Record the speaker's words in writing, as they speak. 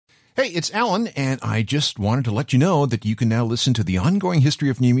Hey, it's Alan, and I just wanted to let you know that you can now listen to the ongoing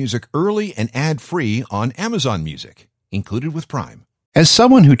history of new music early and ad-free on Amazon Music, included with Prime. As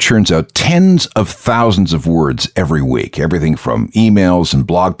someone who churns out tens of thousands of words every week, everything from emails and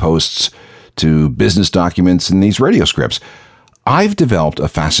blog posts to business documents and these radio scripts, I've developed a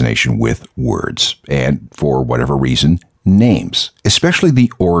fascination with words and, for whatever reason, names, especially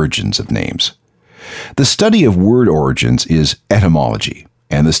the origins of names. The study of word origins is etymology,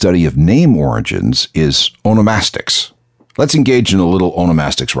 and the study of name origins is onomastics. Let's engage in a little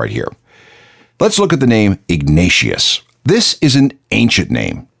onomastics right here. Let's look at the name Ignatius. This is an ancient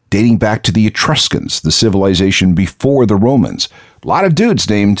name, dating back to the Etruscans, the civilization before the Romans. A lot of dudes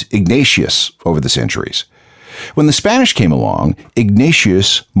named Ignatius over the centuries. When the Spanish came along,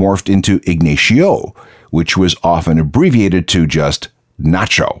 Ignatius morphed into Ignacio, which was often abbreviated to just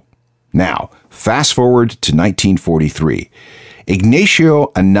Nacho. Now, fast forward to 1943.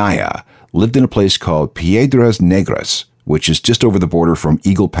 Ignacio Anaya lived in a place called Piedras Negras, which is just over the border from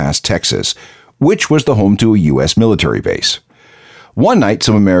Eagle Pass, Texas, which was the home to a U.S. military base. One night,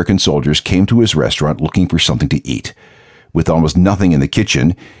 some American soldiers came to his restaurant looking for something to eat. With almost nothing in the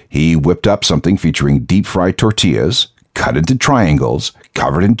kitchen, he whipped up something featuring deep-fried tortillas, cut into triangles,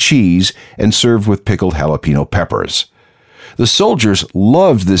 covered in cheese, and served with pickled jalapeno peppers. The soldiers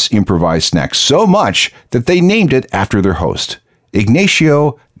loved this improvised snack so much that they named it after their host,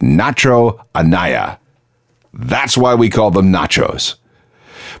 Ignacio Nacho Anaya. That's why we call them nachos.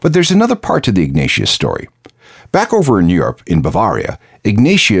 But there's another part to the Ignatius story. Back over in Europe, in Bavaria,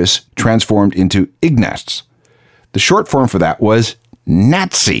 Ignatius transformed into Ignaz. The short form for that was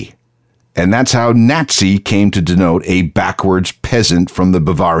Nazi. And that's how Nazi came to denote a backwards peasant from the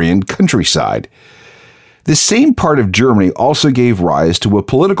Bavarian countryside. The same part of Germany also gave rise to a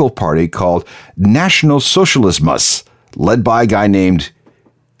political party called National Socialismus, led by a guy named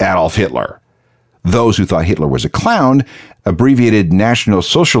Adolf Hitler. Those who thought Hitler was a clown abbreviated National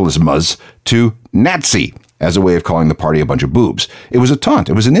Socialismus to Nazi as a way of calling the party a bunch of boobs. It was a taunt.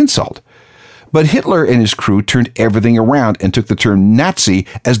 It was an insult. But Hitler and his crew turned everything around and took the term Nazi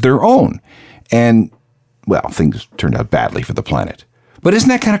as their own. And, well, things turned out badly for the planet. But isn't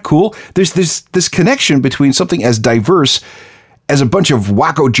that kind of cool? There's this connection between something as diverse as a bunch of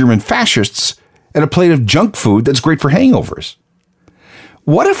wacko German fascists and a plate of junk food that's great for hangovers.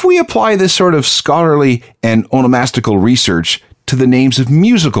 What if we apply this sort of scholarly and onomastical research to the names of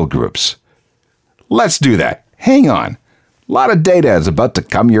musical groups? Let's do that. Hang on. A lot of data is about to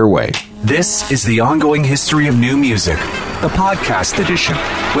come your way. This is the ongoing history of new music, the podcast edition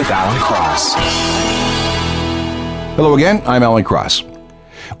with Alan Cross. Hello again, I'm Alan Cross.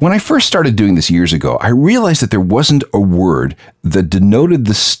 When I first started doing this years ago, I realized that there wasn't a word that denoted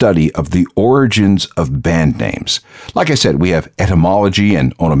the study of the origins of band names. Like I said, we have etymology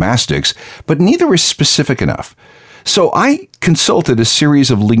and onomastics, but neither is specific enough. So I consulted a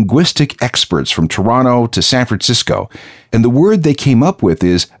series of linguistic experts from Toronto to San Francisco, and the word they came up with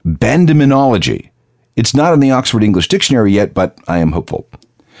is bandominology. It's not in the Oxford English Dictionary yet, but I am hopeful.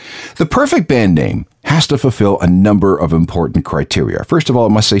 The perfect band name has to fulfill a number of important criteria. First of all,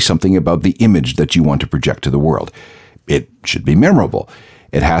 it must say something about the image that you want to project to the world. It should be memorable.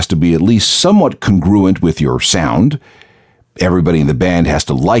 It has to be at least somewhat congruent with your sound. Everybody in the band has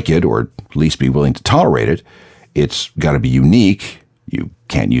to like it, or at least be willing to tolerate it. It's got to be unique. You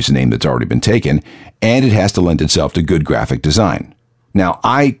can't use a name that's already been taken. And it has to lend itself to good graphic design. Now,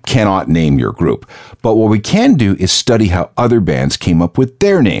 I cannot name your group, but what we can do is study how other bands came up with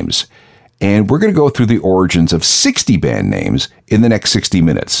their names. And we're going to go through the origins of 60 band names in the next 60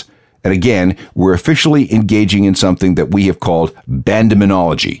 minutes. And again, we're officially engaging in something that we have called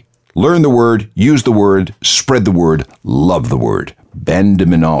bandominology. Learn the word, use the word, spread the word, love the word.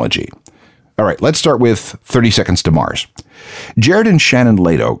 Bandominology. All right, let's start with 30 Seconds to Mars. Jared and Shannon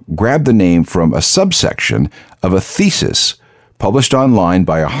Lato grabbed the name from a subsection of a thesis published online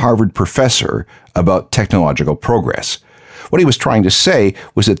by a Harvard professor about technological progress. What he was trying to say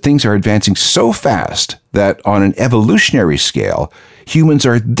was that things are advancing so fast that on an evolutionary scale, humans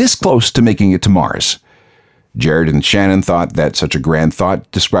are this close to making it to Mars. Jared and Shannon thought that such a grand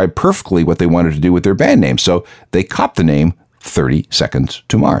thought described perfectly what they wanted to do with their band name, so they copped the name 30 Seconds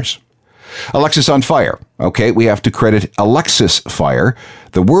to Mars. Alexis on Fire. Okay, we have to credit Alexis Fire,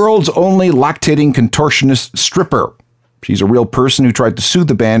 the world's only lactating contortionist stripper. She's a real person who tried to sue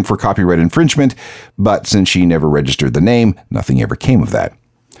the band for copyright infringement, but since she never registered the name, nothing ever came of that.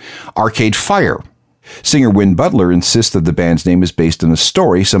 Arcade Fire. Singer Win Butler insists that the band's name is based on a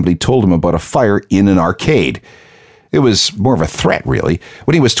story somebody told him about a fire in an arcade. It was more of a threat, really.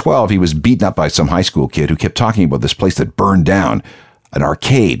 When he was 12, he was beaten up by some high school kid who kept talking about this place that burned down, an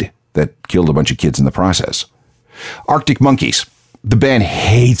arcade. that killed a bunch of kids in the process. Arctic Monkeys. The band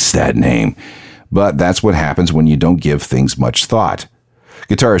hates that name, but that's what happens when you don't give things much thought.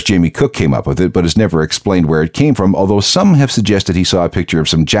 Guitarist Jamie Cook came up with it, but has never explained where it came from, although some have suggested he saw a picture of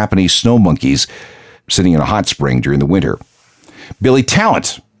some Japanese snow monkeys sitting in a hot spring during the winter. Billy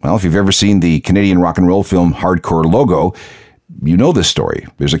Talent. Well, if you've ever seen the Canadian rock and roll film Hardcore Logo, you know this story.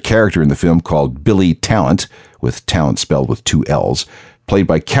 There's a character in the film called Billy Talent, with talent spelled with 2 L's, played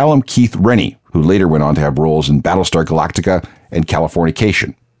by Callum Keith Rennie, who later went on to have roles in Battlestar Galactica and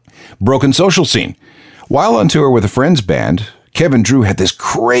Californication. Broken Social Scene. While on tour with a friend's band, Kevin Drew had this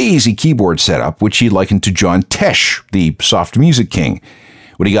crazy keyboard setup, which he likened to John Tesh, the soft music king.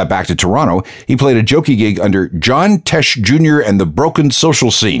 When he got back to Toronto, he played a jokey gig under John Tesh Jr. and the Broken Social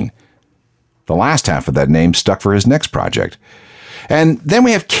Scene. The last half of that name stuck for his next project. And then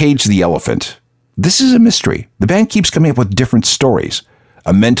we have Cage the Elephant. This is a mystery. The band keeps coming up with different stories.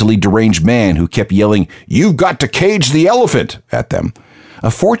 A mentally deranged man who kept yelling, "You've got to cage the elephant," at them.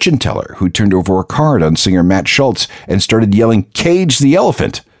 A fortune teller who turned over a card on singer Matt Schultz and started yelling, "Cage the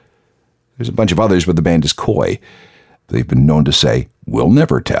elephant." There's a bunch of others, but the band is coy. They've been known to say, "We'll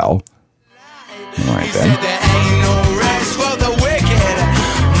never tell." All right, then.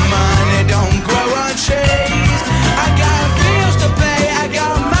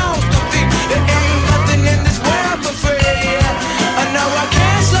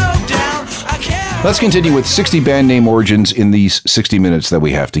 Let's continue with 60 band name origins in these 60 minutes that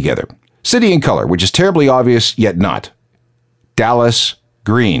we have together. City and color, which is terribly obvious, yet not. Dallas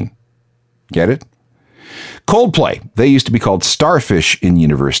Green. Get it? Coldplay. They used to be called Starfish in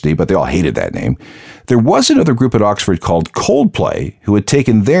university, but they all hated that name. There was another group at Oxford called Coldplay who had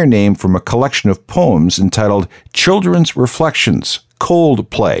taken their name from a collection of poems entitled Children's Reflections.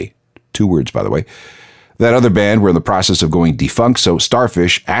 Coldplay. 2 words, by the way. That other band were in the process of going defunct, so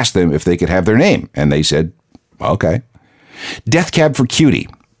Starfish asked them if they could have their name, and they said, okay. Death Cab for Cutie.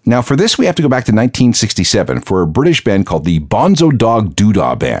 Now, for this, we have to go back to 1967 for a British band called the Bonzo Dog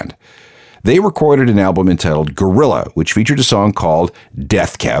Doodah Band. They recorded an album entitled Gorilla, which featured a song called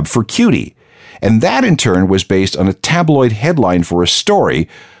Death Cab for Cutie. And that, in turn, was based on a tabloid headline for a story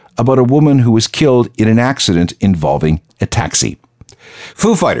about a woman who was killed in an accident involving a taxi.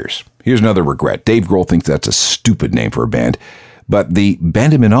 Foo Fighters. Here's another regret. Dave Grohl thinks that's a stupid name for a band, but the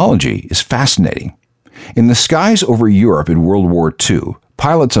bandominology is fascinating. In the skies over Europe in World War II,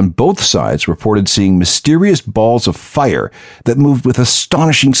 pilots on both sides reported seeing mysterious balls of fire that moved with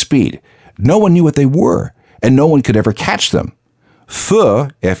astonishing speed. No one knew what they were, and no one could ever catch them. Feu,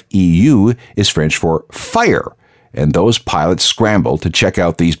 F-E-U, is French for fire, and those pilots scrambled to check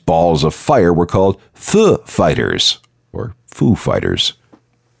out these balls of fire were called Foo Fighters, or Foo Fighters.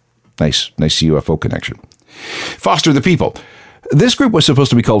 Nice UFO connection. Foster the People. This group was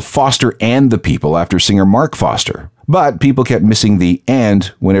supposed to be called Foster and the People after singer Mark Foster, but people kept missing the "and"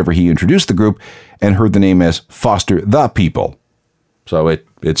 whenever he introduced the group and heard the name as Foster the People. So it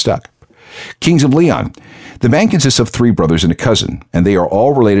stuck. Kings of Leon. The band consists of 3 brothers and a cousin, and they are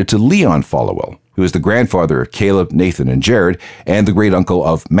all related to Leon Followell, who is the grandfather of Caleb, Nathan, and Jared, and the great-uncle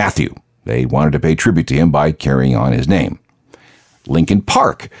of Matthew. They wanted to pay tribute to him by carrying on his name. Linkin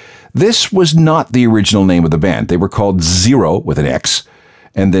Park. This was not the original name of the band. They were called Zero with an X,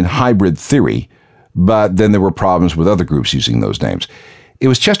 and then Hybrid Theory, but then there were problems with other groups using those names. It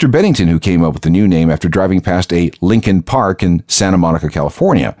was Chester Bennington who came up with the new name after driving past a Linkin Park in Santa Monica,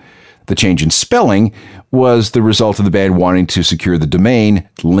 California. The change in spelling was the result of the band wanting to secure the domain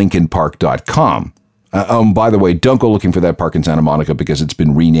linkinpark.com. By the way, don't go looking for that park in Santa Monica because it's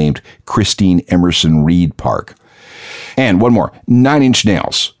been renamed Christine Emerson Reed Park. And one more, 9 Inch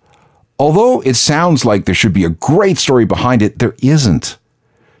Nails. Although it sounds like there should be a great story behind it, there isn't.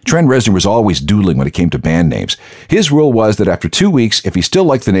 Trent Reznor was always doodling when it came to band names. His rule was that after 2 weeks, if he still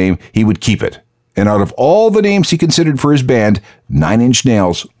liked the name, he would keep it. And out of all the names he considered for his band, 9 Inch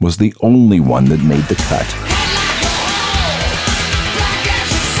Nails was the only one that made the cut.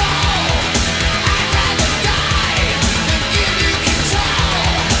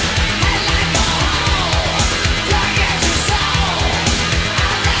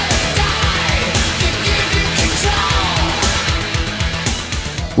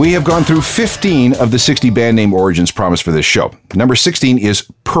 We have gone through 15 of the 60 band name origins promised for this show. Number 16 is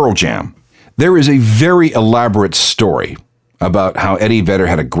Pearl Jam. There is a very elaborate story about how Eddie Vedder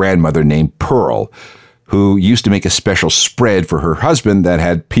had a grandmother named Pearl, who used to make a special spread for her husband that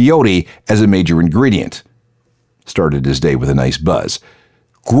had peyote as a major ingredient. Started his day with a nice buzz.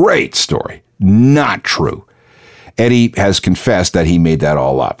 Great story. Not true. Eddie has confessed that he made that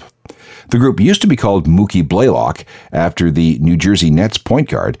all up. The group used to be called Mookie Blaylock after the New Jersey Nets point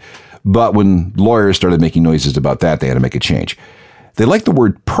guard, But when lawyers started making noises about that, they had to make a change. They liked the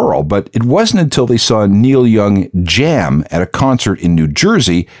word Pearl, but it wasn't until they saw Neil Young jam at a concert in New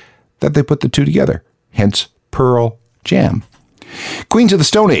Jersey that they put the two together. Hence, Pearl Jam. Queens of the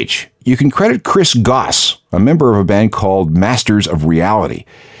Stone Age. You can credit Chris Goss, a member of a band called Masters of Reality.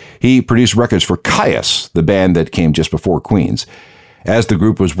 He produced records for Kyuss, the band that came just before Queens. As the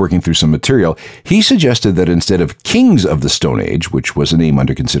group was working through some material, he suggested that instead of Kings of the Stone Age, which was a name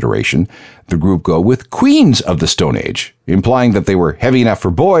under consideration, the group go with Queens of the Stone Age, implying that they were heavy enough for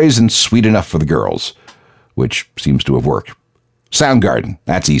boys and sweet enough for the girls, which seems to have worked. Soundgarden,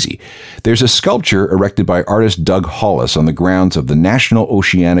 that's easy. There's a sculpture erected by artist Doug Hollis on the grounds of the National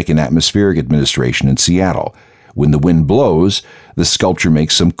Oceanic and Atmospheric Administration in Seattle. When the wind blows, the sculpture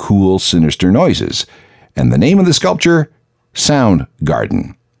makes some cool, sinister noises. And the name of the sculpture?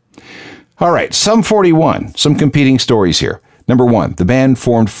 Soundgarden. All right, Sum 41. Some competing stories here. Number 1, the band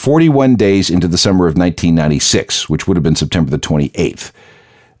formed 41 days into the summer of 1996, which would have been September the 28th.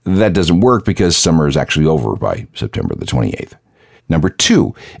 That doesn't work because summer is actually over by September the 28th. Number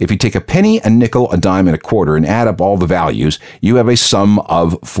 2, if you take a penny, a nickel, a dime, and a quarter and add up all the values, you have a sum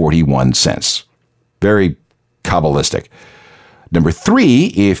of 41 cents. Very Kabbalistic. Number 3,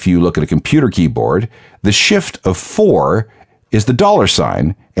 if you look at a computer keyboard, the shift of 4 is the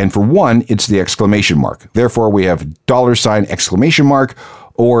 $sign, and for 1, it's the exclamation mark. Therefore, we have $! Exclamation mark,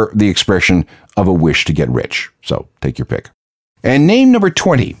 or the expression of a wish to get rich. So take your pick. And name number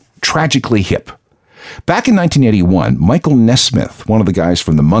 20, Tragically Hip. Back in 1981, Michael Nesmith, one of the guys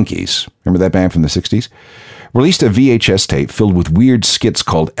from the Monkees, remember that band from the 60s, released a VHS tape filled with weird skits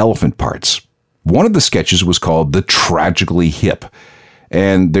called Elephant Parts. One of the sketches was called The Tragically Hip.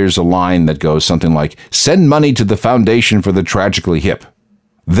 And there's a line that goes something like, "Send money to the Foundation for the Tragically Hip."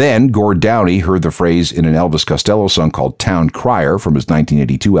 Then Gord Downie heard the phrase in an Elvis Costello song called Town Crier from his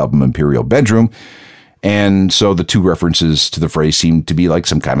 1982 album Imperial Bedroom. And so the two references to the phrase seemed to be like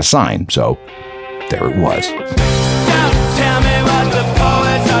some kind of sign. So there it was. Don't tell me what the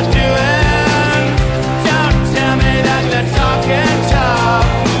poets are doing. Don't tell me that they're talking tough.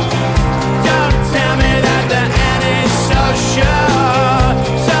 Don't tell me that they're antisocial.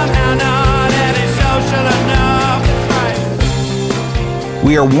 Somehow not antisocial enough. Right.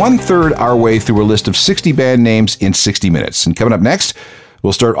 We are 1/3 our way through a list of 60 band names in 60 minutes. And coming up next,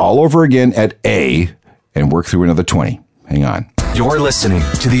 we'll start all over again at A and work through another 20. Hang on. You're listening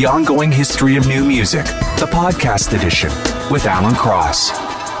to The Ongoing History of New Music, the podcast edition with Alan Cross.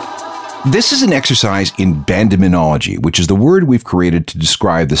 This is an exercise in bandominology, which is the word we've created to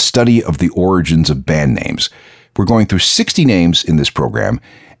describe the study of the origins of band names. We're going through 60 names in this program,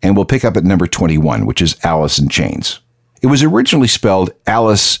 and we'll pick up at number 21, which is Alice in Chains. It was originally spelled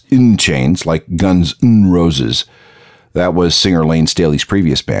Alice in Chains, like Guns N' Roses. That was singer Lane Staley's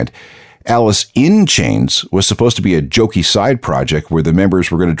previous band. Alice in Chains was supposed to be a jokey side project where the members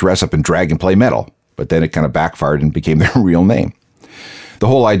were going to dress up and drag and play metal, but then it kind of backfired and became their real name. The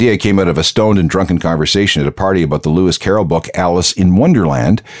whole idea came out of a stoned and drunken conversation at a party about the Lewis Carroll book Alice in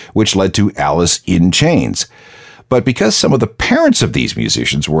Wonderland, which led to Alice in Chains. But because some of the parents of these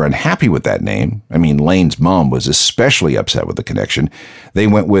musicians were unhappy with that name, I mean, Lane's mom was especially upset with the connection, they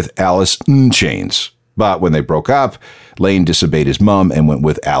went with Alice in Chains. But when they broke up, Lane disobeyed his mom and went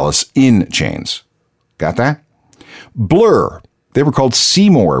with Alice in Chains. Got that? Blur. They were called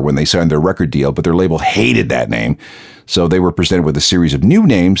Seymour when they signed their record deal, but their label hated that name. So they were presented with a series of new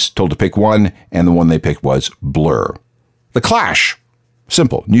names, told to pick one, and the one they picked was Blur. The Clash.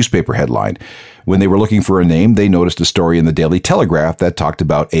 Simple, newspaper headline. When they were looking for a name, they noticed a story in the Daily Telegraph that talked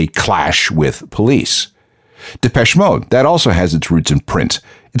about a clash with police. Depeche Mode, that also has its roots in print.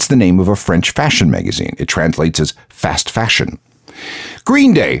 It's the name of a French fashion magazine. It translates as fast fashion.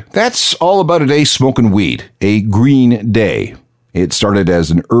 Green Day, that's all about a day smoking weed. A green day. It started as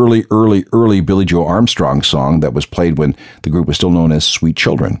an early Billie Joe Armstrong song that was played when the group was still known as Sweet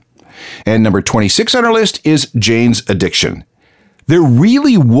Children. And number 26 on our list is Jane's Addiction. There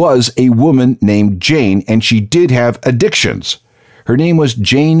really was a woman named Jane, and she did have addictions. Her name was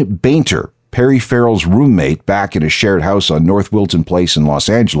Jane Bainter, Perry Farrell's roommate back in a shared house on North Wilton Place in Los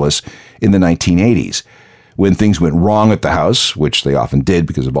Angeles in the 1980s. When things went wrong at the house, which they often did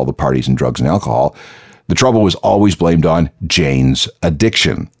because of all the parties and drugs and alcohol, the trouble was always blamed on Jane's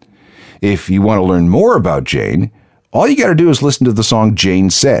addiction. If you want to learn more about Jane, all you got to do is listen to the song Jane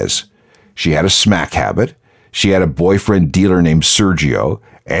Says. She had a smack habit, she had a boyfriend dealer named Sergio,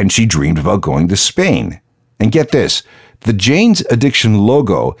 and she dreamed about going to Spain. And get this, the Jane's Addiction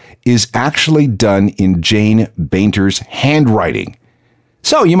logo is actually done in Jane Bainter's handwriting.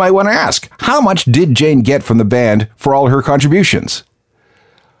 So you might want to ask, how much did Jane get from the band for all her contributions?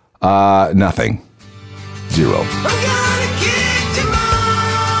 Nothing. 0. I'm gonna kick tomorrow.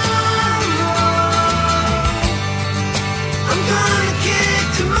 I'm gonna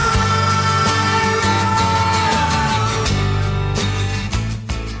kick tomorrow.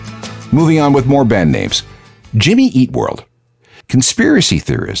 Moving on with more band names. Jimmy Eat World. Conspiracy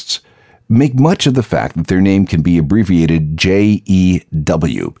theorists make much of the fact that their name can be abbreviated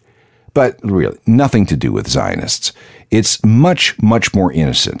JEW. But really, nothing to do with Zionists. It's much, much more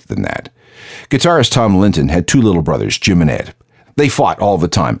innocent than that. Guitarist Tom Linton had 2 little brothers, Jim and Ed. They fought all the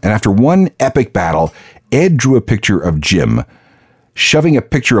time, and after one epic battle, Ed drew a picture of Jim, shoving a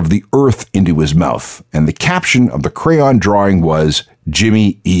picture of the earth into his mouth, and the caption of the crayon drawing was,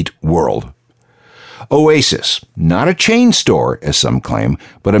 Jimmy Eat World. Oasis, not a chain store, as some claim,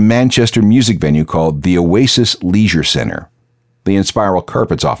 but a Manchester music venue called the Oasis Leisure Centre. The Inspiral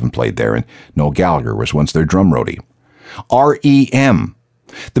Carpets often played there, and Noel Gallagher was once their drum roadie. REM.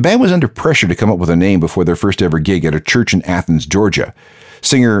 The band was under pressure to come up with a name before their first ever gig at a church in Athens, Georgia.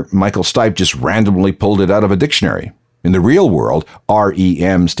 Singer Michael Stipe just randomly pulled it out of a dictionary. In the real world,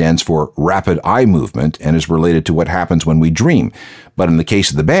 REM stands for Rapid Eye Movement and is related to what happens when we dream. But in the case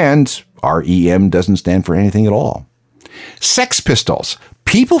of the band, REM doesn't stand for anything at all. Sex Pistols.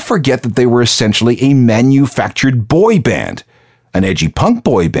 People forget that they were essentially a manufactured boy band. An edgy punk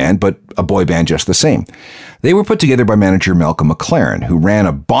boy band, but a boy band just the same. They were put together by manager Malcolm McLaren, who ran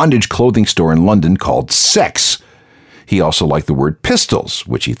a bondage clothing store in London called Sex. He also liked the word pistols,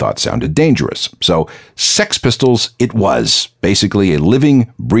 which he thought sounded dangerous. So Sex Pistols it was, basically a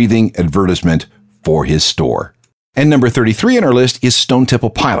living, breathing advertisement for his store. And number 33 on our list is Stone Temple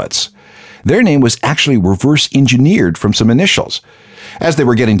Pilots. Their name was actually reverse engineered from some initials. As they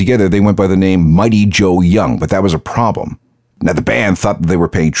were getting together, they went by the name Mighty Joe Young, but that was a problem. Now, the band thought that they were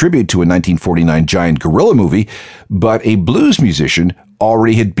paying tribute to a 1949 giant gorilla movie, but a blues musician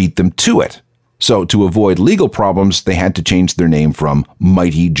already had beat them to it. So, to avoid legal problems, they had to change their name from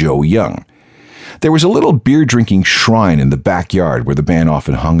Mighty Joe Young. There was a little beer-drinking shrine in the backyard where the band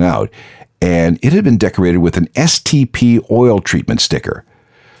often hung out, and it had been decorated with an STP oil treatment sticker.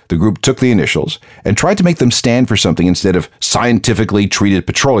 The group took the initials and tried to make them stand for something instead of scientifically treated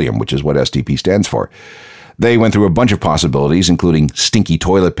petroleum, which is what STP stands for. They went through a bunch of possibilities, including stinky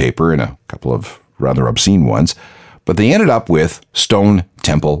toilet paper and a couple of rather obscene ones, but they ended up with Stone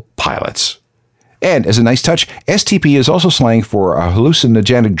Temple Pilots. And as a nice touch, STP is also slang for a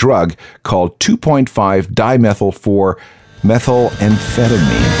hallucinogenic drug called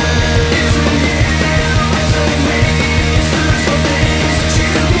 2.5-dimethyl-4-methylamphetamine.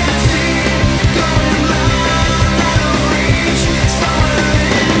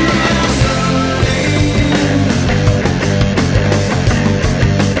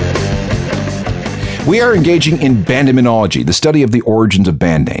 We are engaging in bandominology, the study of the origins of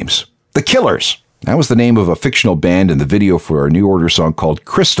band names. The Killers. That was the name of a fictional band in the video for a New Order song called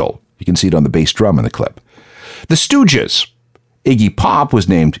Crystal. You can see it on the bass drum in the clip. The Stooges. Iggy Pop was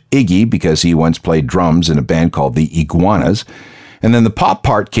named Iggy because he once played drums in a band called the Iguanas. And then the pop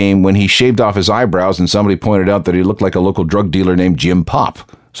part came when he shaved off his eyebrows and somebody pointed out that he looked like a local drug dealer named Jim Pop.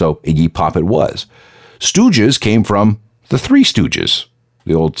 So Iggy Pop it was. Stooges came from the Three Stooges,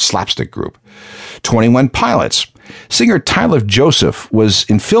 the old slapstick group. 21 Pilots. Singer Tyler Joseph was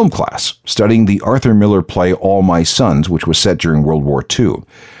in film class studying the Arthur Miller play All My Sons, which was set during World War II.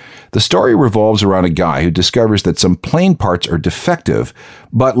 The story revolves around a guy who discovers that some plane parts are defective,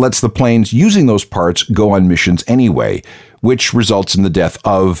 but lets the planes using those parts go on missions anyway, which results in the death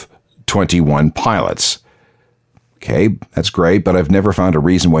of 21 pilots. Okay, that's great, but I've never found a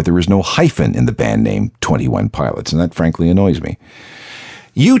reason why there is no hyphen in the band name 21 Pilots, and that frankly annoys me.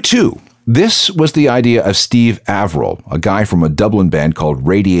 U2. This was the idea of Steve Averill, a guy from a Dublin band called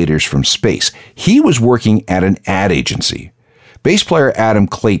Radiators from Space. He was working at an ad agency. Bass player Adam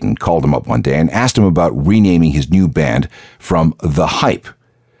Clayton called him up one day and asked him about renaming his new band from The Hype.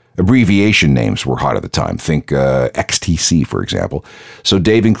 Abbreviation names were hot at the time. Think XTC, for example. So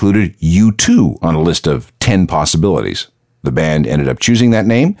Dave included U2 on a list of 10 possibilities. The band ended up choosing that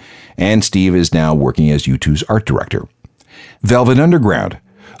name, and Steve is now working as U2's art director. Velvet Underground.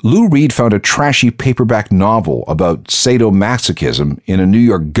 Lou Reed found a trashy paperback novel about sadomasochism in a New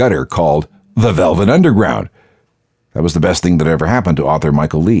York gutter called The Velvet Underground. That was the best thing that ever happened to author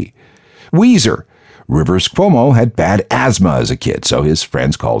Michael Lee. Weezer. Rivers Cuomo had bad asthma as a kid, so his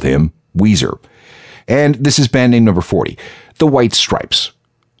friends called him Weezer. And this is band name number 40, The White Stripes.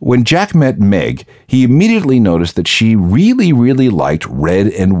 When Jack met Meg, he immediately noticed that she really, really liked red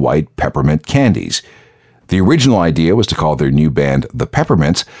and white peppermint candies. The original idea was to call their new band The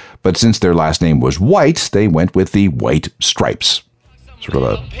Peppermints, but since their last name was White, they went with the White Stripes. Sort of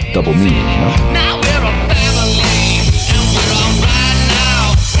a double meaning, you know? Now we're a family, and we're alright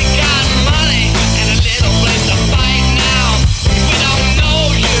now. We got money and a little place to fight now. We don't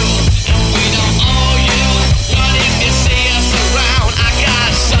know you, and we don't owe you. But if you see us around, I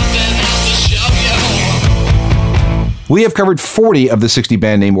got something else to show you. We have covered 40 of the 60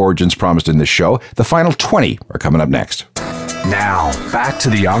 band name origins promised in this show. The final 20 are coming up next. Now, back to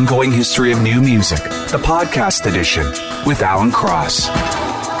the ongoing history of new music, the podcast edition with Alan Cross.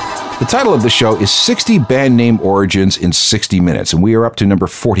 The title of the show is 60 Band Name Origins in 60 Minutes, and we are up to number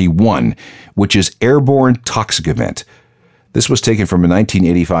 41, which is Airborne Toxic Event. This was taken from a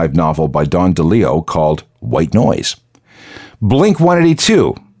 1985 novel by Don DeLeo called White Noise.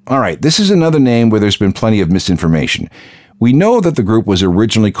 Blink-182. All right, this is another name where there's been plenty of misinformation. We know that the group was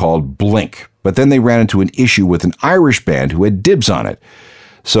originally called Blink, but then they ran into an issue with an Irish band who had dibs on it.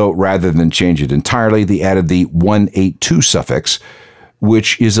 So rather than change it entirely, they added the 182 suffix,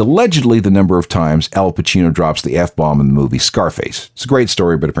 which is allegedly the number of times Al Pacino drops the F-bomb in the movie Scarface. It's a great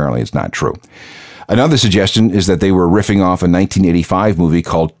story, but apparently it's not true. Another suggestion is that they were riffing off a 1985 movie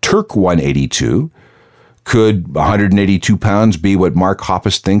called Turk 182. Could 182 pounds be what Mark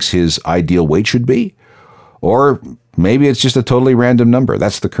Hoppus thinks his ideal weight should be? Or maybe it's just a totally random number.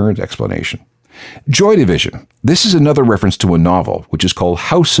 That's the current explanation. Joy Division. This is another reference to a novel, which is called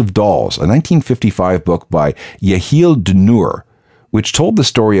House of Dolls, a 1955 book by Yehiel Denur, which told the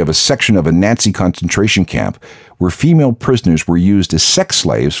story of a section of a Nazi concentration camp where female prisoners were used as sex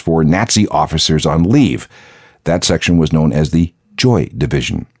slaves for Nazi officers on leave. That section was known as the Joy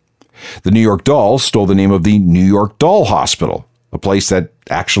Division. The New York Dolls stole the name of the New York Doll Hospital, a place that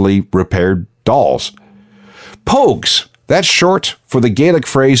actually repaired dolls. Pogues. That's short for the Gaelic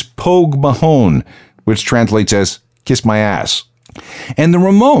phrase Pogue Mahone, which translates as kiss my ass. And the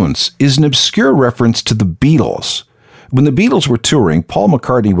Ramones is an obscure reference to the Beatles. When the Beatles were touring, Paul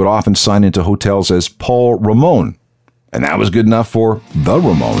McCartney would often sign into hotels as Paul Ramone, and that was good enough for the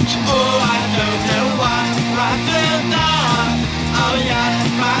Ramones. Oh, I don't know why, right till dawn. Oh yeah,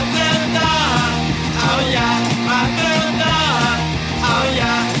 right till dawn. Oh yeah, right till dawn. Oh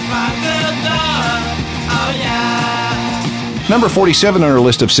yeah, right till dawn. Oh yeah. Number 47 on our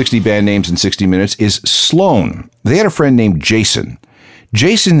list of 60 band names in 60 Minutes is Sloan. They had a friend named Jason.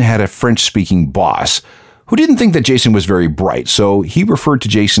 Jason had a French-speaking boss who didn't think that Jason was very bright, so he referred to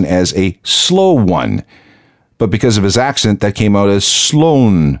Jason as a slow one. But because of his accent, that came out as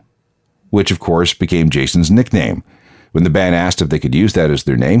Sloan, which of course became Jason's nickname. When the band asked if they could use that as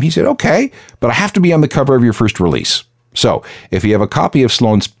their name, he said, okay, but I have to be on the cover of your first release. So, if you have a copy of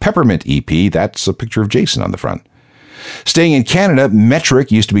Sloan's Peppermint EP, that's a picture of Jason on the front. Staying in Canada,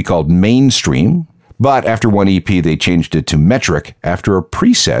 Metric used to be called Mainstream, but after one EP, they changed it to Metric after a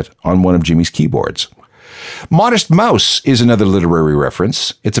preset on one of Jimmy's keyboards. Modest Mouse is another literary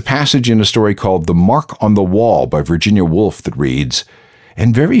reference. It's a passage in a story called The Mark on the Wall by Virginia Woolf that reads,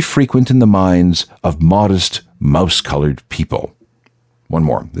 and very frequent in the minds of modest, mouse-colored people. One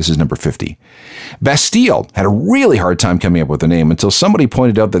more. This is number 50. Bastille had a really hard time coming up with a name until somebody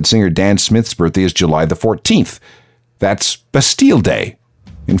pointed out that singer Dan Smith's birthday is July the 14th. That's Bastille Day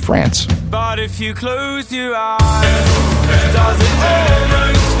in France. But if you close your eyes, does it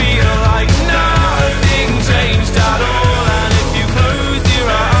almost feel like nothing changed at all? And if you close your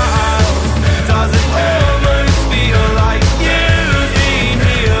eyes, does it almost feel like you've been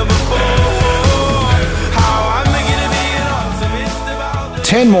here before? How am I gonna be an optimist about the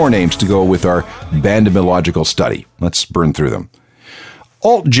 10 more names to go with our bandemological study. Let's burn through them.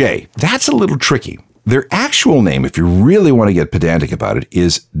 Alt J, that's a little tricky. Their actual name, if you really want to get pedantic about it,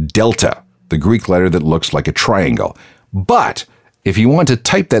 is Delta, the Greek letter that looks like a triangle. But if you want to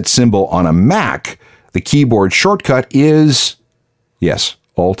type that symbol on a Mac, the keyboard shortcut is, yes,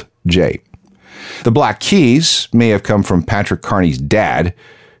 Alt J. The Black Keys may have come from Patrick Carney's dad,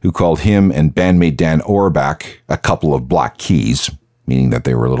 who called him and bandmate Dan Auerbach a couple of Black Keys, meaning that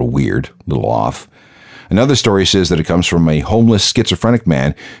they were a little weird, a little off. Another story says that it comes from a homeless schizophrenic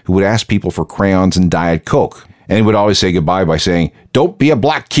man who would ask people for crayons and Diet Coke. And he would always say goodbye by saying, don't be a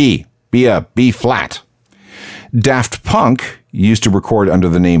black key, be a B flat. Daft Punk used to record under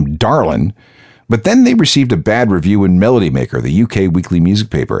the name Darlin', but then they received a bad review in Melody Maker, the UK weekly music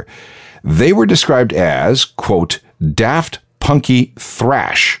paper. They were described as, quote, daft punky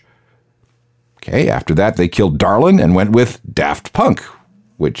thrash. Okay, after that they killed Darlin' and went with Daft Punk,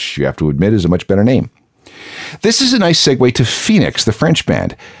 which you have to admit is a much better name. This is a nice segue to Phoenix, the French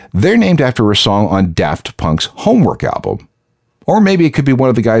band. They're named after a song on Daft Punk's Homework album. Or maybe it could be one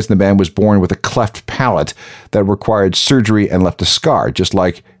of the guys in the band was born with a cleft palate that required surgery and left a scar, just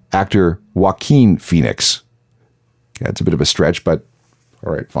like actor Joaquin Phoenix. Yeah, it's a bit of a stretch, but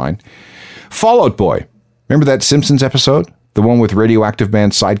All right, fine. Fall Out Boy. Remember that Simpsons episode? The one with Radioactive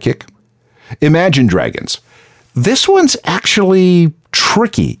Man's sidekick? Imagine Dragons. This one's actually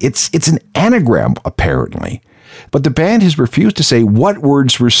tricky. It's an anagram, apparently. But the band has refused to say what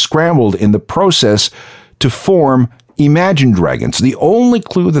words were scrambled in the process to form Imagine Dragons. The only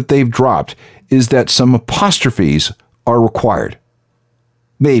clue that they've dropped is that some apostrophes are required.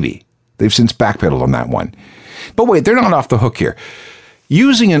 Maybe. They've since backpedaled on that one. But wait, they're not off the hook here.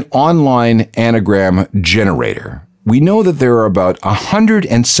 Using an online anagram generator, we know that there are about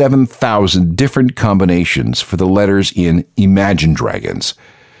 107,000 different combinations for the letters in Imagine Dragons.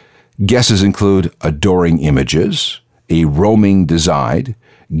 Guesses include adoring images, a roaming decide,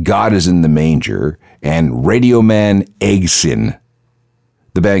 God is in the manger, and Radio Man Eggsin.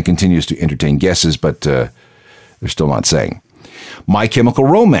 The band continues to entertain guesses, but they're still not saying. My Chemical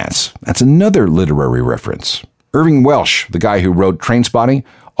Romance, that's another literary reference. Irving Welsh, the guy who wrote Trainspotting,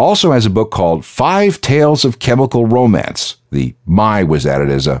 also has a book called 5 Tales of Chemical Romance. The My was added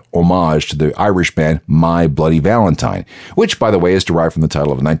as a homage to the Irish band My Bloody Valentine, which, by the way, is derived from the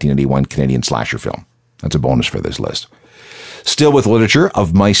title of a 1981 Canadian slasher film. That's a bonus for this list. Still with literature,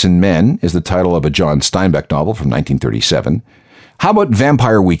 Of Mice and Men is the title of a John Steinbeck novel from 1937. How about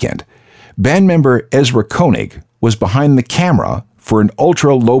Vampire Weekend? Band member Ezra Koenig was behind the camera for an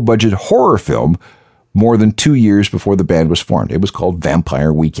ultra-low-budget horror film more than 2 years before the band was formed. It was called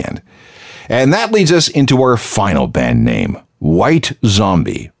Vampire Weekend. And that leads us into our final band name, White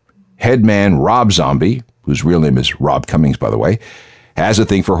Zombie. Headman Rob Zombie, whose real name is Rob Cummings, by the way, has a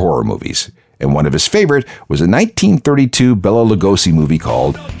thing for horror movies. And one of his favorite was a 1932 Bela Lugosi movie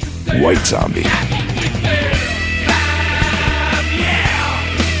called White Zombie.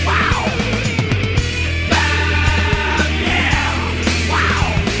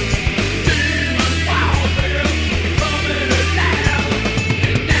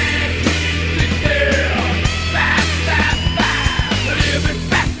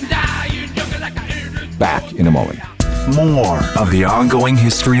 Back in a moment. More of the ongoing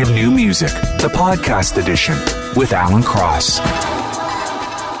history of new music, the podcast edition with Alan Cross.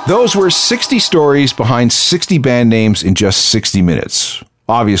 Those were 60 stories behind 60 band names in just 60 minutes.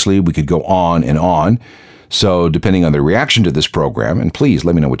 Obviously, we could go on and on. So depending on the reaction to this program, and please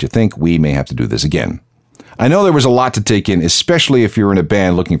let me know what you think, we may have to do this again. I know there was a lot to take in, especially if you're in a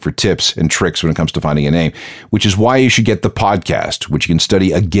band looking for tips and tricks when it comes to finding a name, which is why you should get the podcast, which you can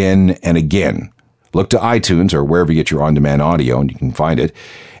study again and again. Look to iTunes or wherever you get your on-demand audio and you can find it.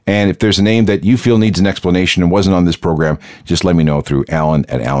 And if there's a name that you feel needs an explanation and wasn't on this program, just let me know through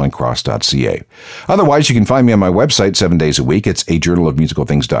alan@alancross.ca. Otherwise, you can find me on my website 7 days a week. It's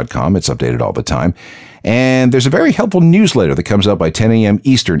ajournalofmusicalthings.com. It's updated all the time. And there's a very helpful newsletter that comes out by 10 a.m.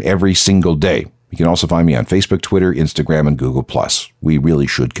 Eastern every single day. You can also find me on Facebook, Twitter, Instagram, and Google+. We really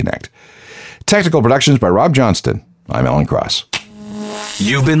should connect. Technical productions by Rob Johnston. I'm Alan Cross.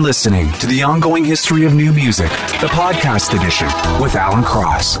 You've been listening to The Ongoing History of New Music, the podcast edition with Alan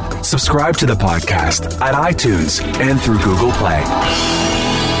Cross. Subscribe to the podcast at iTunes and through Google Play.